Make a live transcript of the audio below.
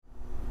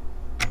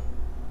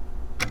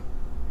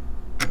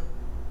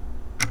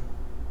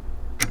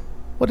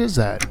What is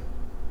that?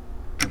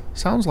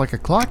 Sounds like a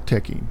clock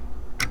ticking.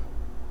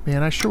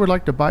 Man, I sure would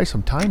like to buy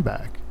some time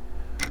back.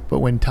 But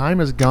when time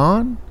is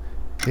gone,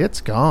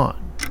 it's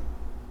gone.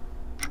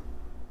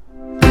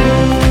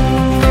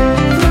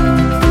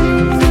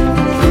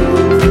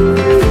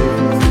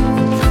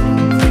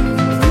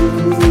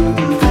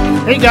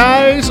 Hey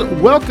guys,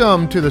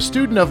 welcome to the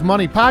Student of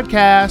Money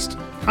podcast.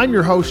 I'm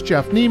your host,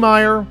 Jeff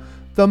Niemeyer.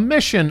 The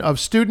mission of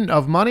Student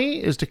of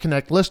Money is to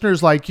connect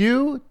listeners like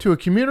you to a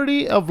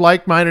community of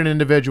like-minded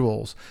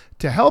individuals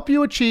to help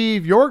you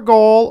achieve your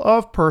goal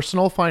of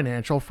personal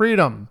financial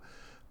freedom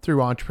through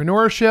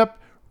entrepreneurship,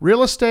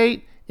 real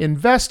estate,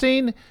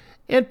 investing,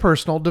 and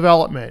personal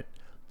development.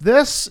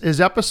 This is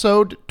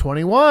episode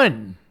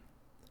 21.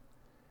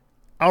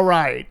 All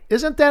right,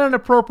 isn't that an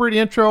appropriate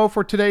intro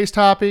for today's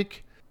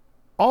topic?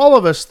 All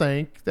of us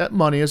think that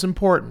money is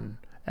important.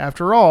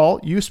 After all,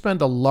 you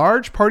spend a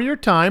large part of your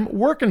time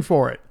working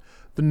for it.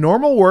 The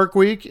normal work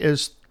week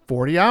is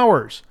 40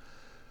 hours.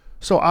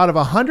 So out of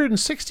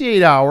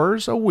 168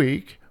 hours a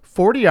week,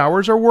 40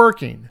 hours are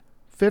working,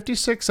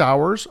 56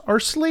 hours are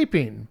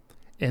sleeping,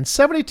 and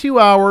 72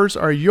 hours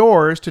are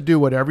yours to do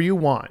whatever you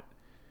want.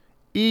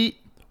 Eat,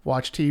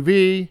 watch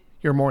TV,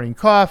 your morning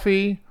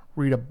coffee,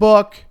 read a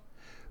book.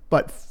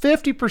 But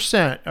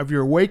 50% of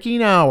your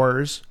waking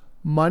hours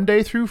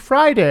Monday through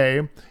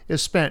Friday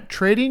is spent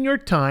trading your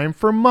time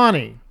for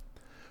money.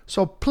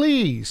 So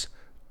please,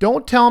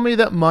 don't tell me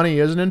that money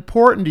isn't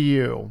important to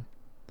you.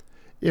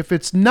 If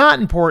it's not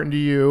important to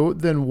you,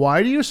 then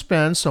why do you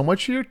spend so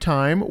much of your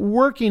time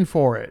working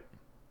for it?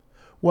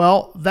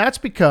 Well, that's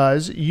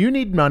because you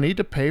need money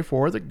to pay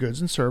for the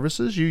goods and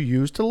services you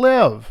use to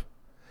live.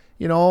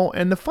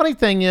 And the funny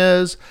thing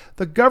is,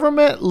 the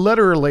government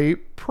literally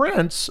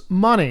prints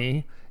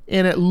money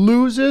and it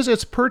loses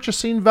its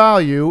purchasing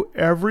value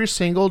every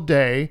single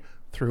day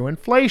through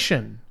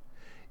inflation.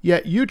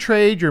 Yet you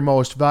trade your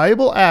most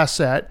valuable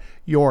asset,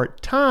 your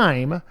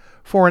time,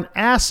 for an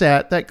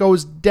asset that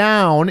goes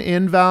down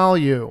in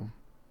value.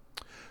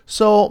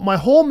 So my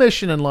whole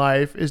mission in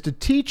life is to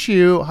teach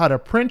you how to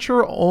print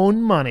your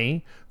own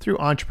money through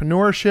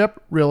entrepreneurship,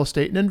 real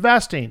estate, and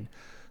investing.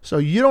 So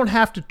you don't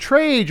have to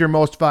trade your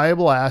most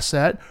valuable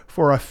asset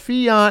for a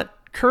fiat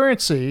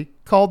currency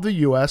called the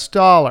US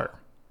dollar.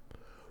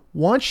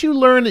 Once you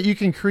learn that you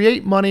can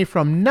create money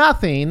from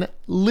nothing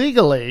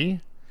legally,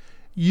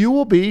 you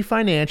will be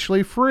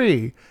financially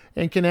free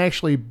and can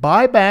actually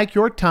buy back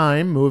your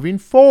time moving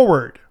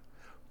forward.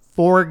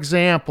 For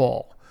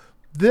example,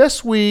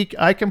 this week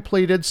I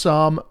completed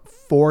some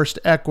forced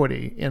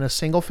equity in a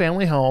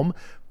single-family home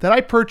that I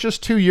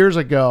purchased 2 years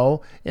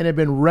ago and had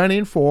been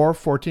renting for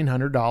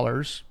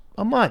 $1,400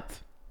 a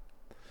month.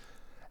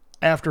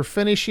 After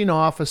finishing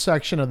off a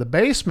section of the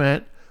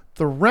basement,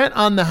 the rent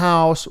on the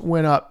house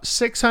went up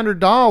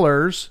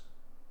 $600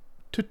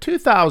 to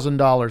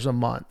 $2,000 a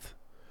month,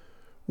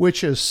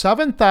 which is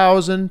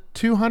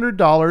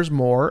 $7,200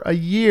 more a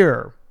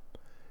year.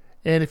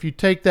 And if you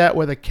take that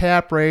with a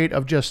cap rate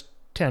of just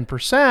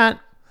 10%,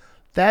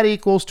 that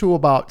equals to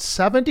about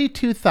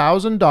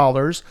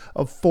 $72,000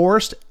 of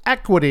forced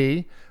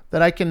equity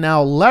that I can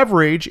now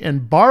leverage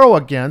and borrow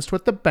against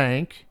with the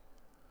bank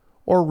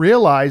or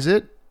realize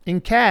it in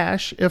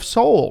cash if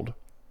sold.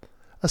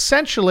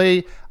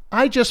 Essentially,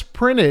 I just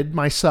printed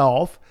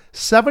myself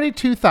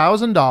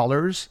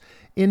 $72,000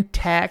 in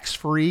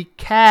tax-free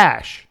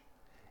cash,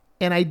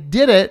 and I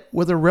did it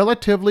with a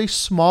relatively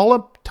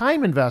small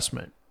time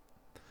investment.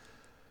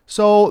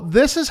 So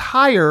this is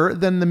higher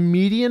than the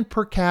median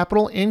per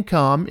capita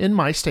income in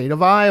my state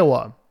of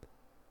Iowa.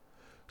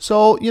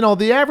 So,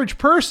 the average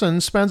person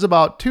spends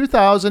about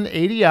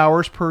 2,080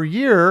 hours per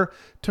year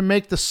to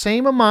make the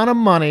same amount of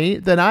money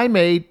that I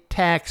made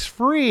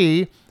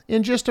tax-free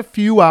in just a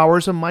few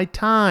hours of my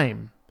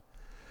time.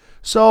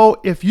 So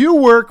if you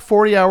work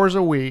 40 hours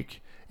a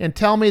week and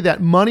tell me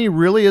that money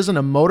really isn't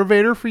a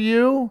motivator for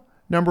you,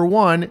 number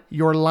one,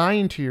 you're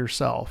lying to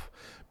yourself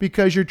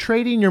because you're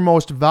trading your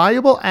most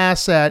valuable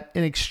asset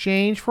in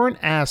exchange for an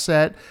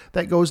asset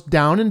that goes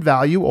down in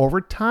value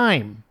over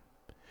time.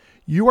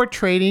 You are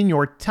trading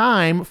your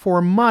time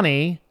for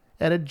money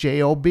at a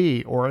job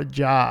or a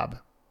job.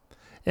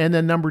 And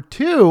then number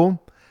two,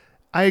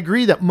 I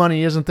agree that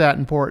money isn't that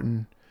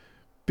important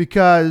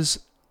because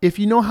if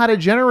you know how to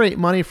generate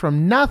money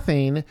from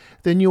nothing,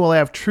 then you will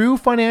have true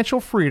financial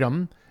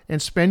freedom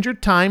and spend your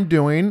time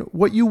doing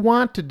what you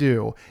want to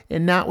do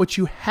and not what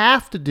you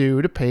have to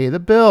do to pay the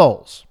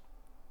bills.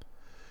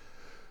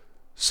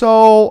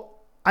 So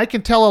I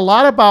can tell a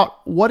lot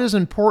about what is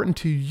important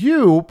to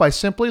you by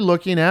simply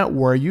looking at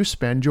where you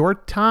spend your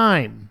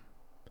time.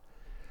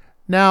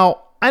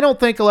 Now, I don't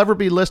think I'll ever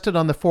be listed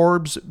on the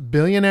Forbes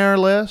billionaire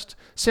list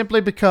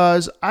simply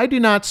because I do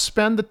not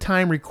spend the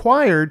time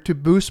required to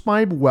boost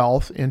my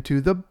wealth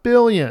into the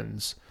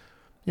billions.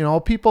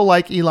 People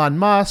like Elon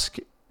Musk,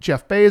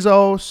 Jeff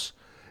Bezos,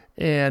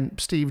 and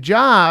Steve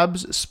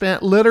Jobs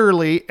spent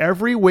literally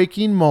every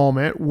waking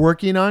moment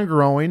working on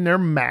growing their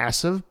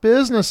massive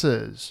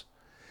businesses.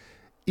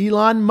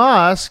 Elon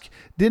Musk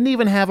didn't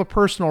even have a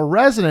personal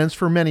residence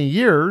for many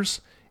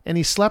years and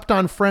he slept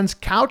on friends'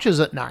 couches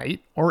at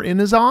night or in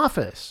his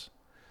office.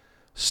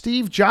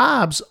 Steve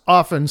Jobs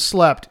often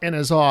slept in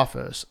his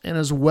office and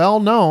is well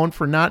known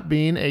for not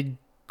being a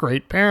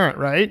great parent,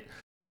 right?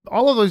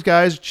 All of those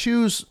guys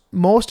choose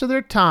most of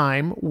their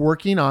time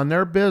working on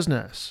their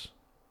business.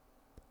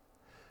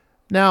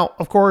 Now,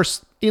 of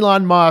course,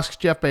 Elon Musk,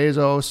 Jeff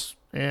Bezos,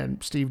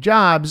 and Steve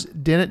Jobs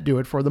didn't do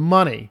it for the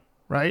money,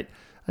 right?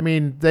 I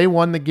mean, they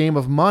won the game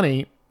of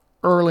money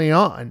early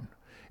on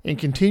and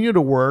continued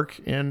to work,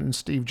 in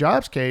Steve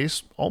Jobs'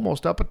 case,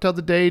 almost up until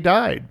the day he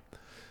died.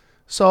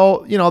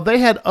 So, they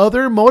had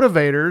other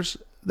motivators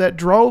that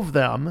drove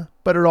them,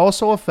 but it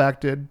also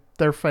affected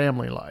their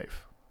family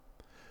life.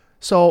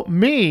 So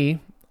me,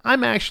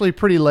 I'm actually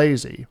pretty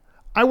lazy.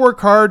 I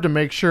work hard to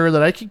make sure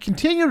that I can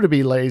continue to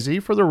be lazy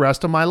for the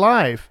rest of my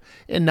life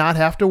and not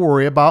have to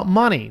worry about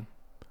money.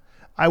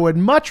 I would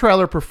much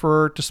rather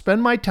prefer to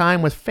spend my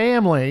time with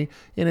family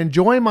and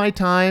enjoy my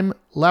time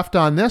left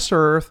on this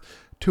earth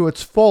to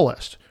its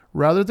fullest,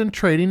 rather than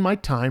trading my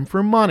time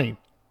for money.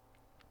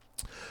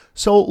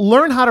 So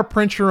learn how to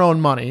print your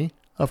own money,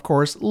 of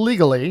course,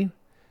 legally,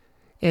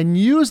 and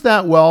use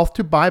that wealth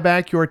to buy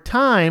back your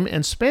time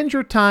and spend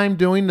your time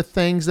doing the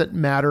things that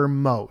matter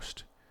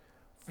most.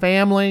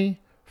 Family,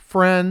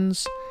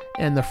 friends,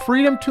 and the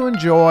freedom to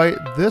enjoy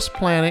this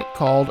planet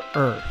called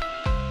Earth.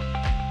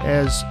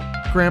 As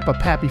Grandpa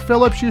Pappy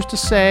Phillips used to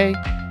say,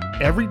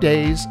 every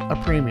day's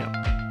a premium.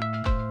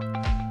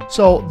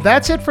 So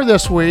that's it for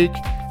this week.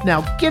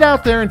 Now get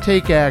out there and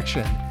take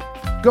action.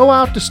 Go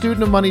out to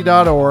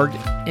studentofmoney.org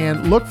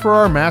and look for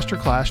our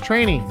masterclass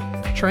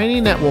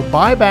training that will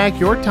buy back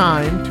your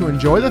time to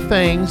enjoy the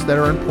things that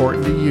are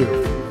important to you.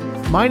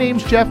 My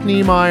name's Jeff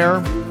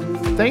Niemeyer.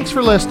 Thanks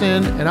for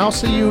listening, and I'll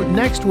see you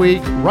next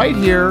week right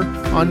here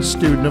on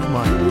Student of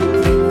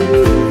Money.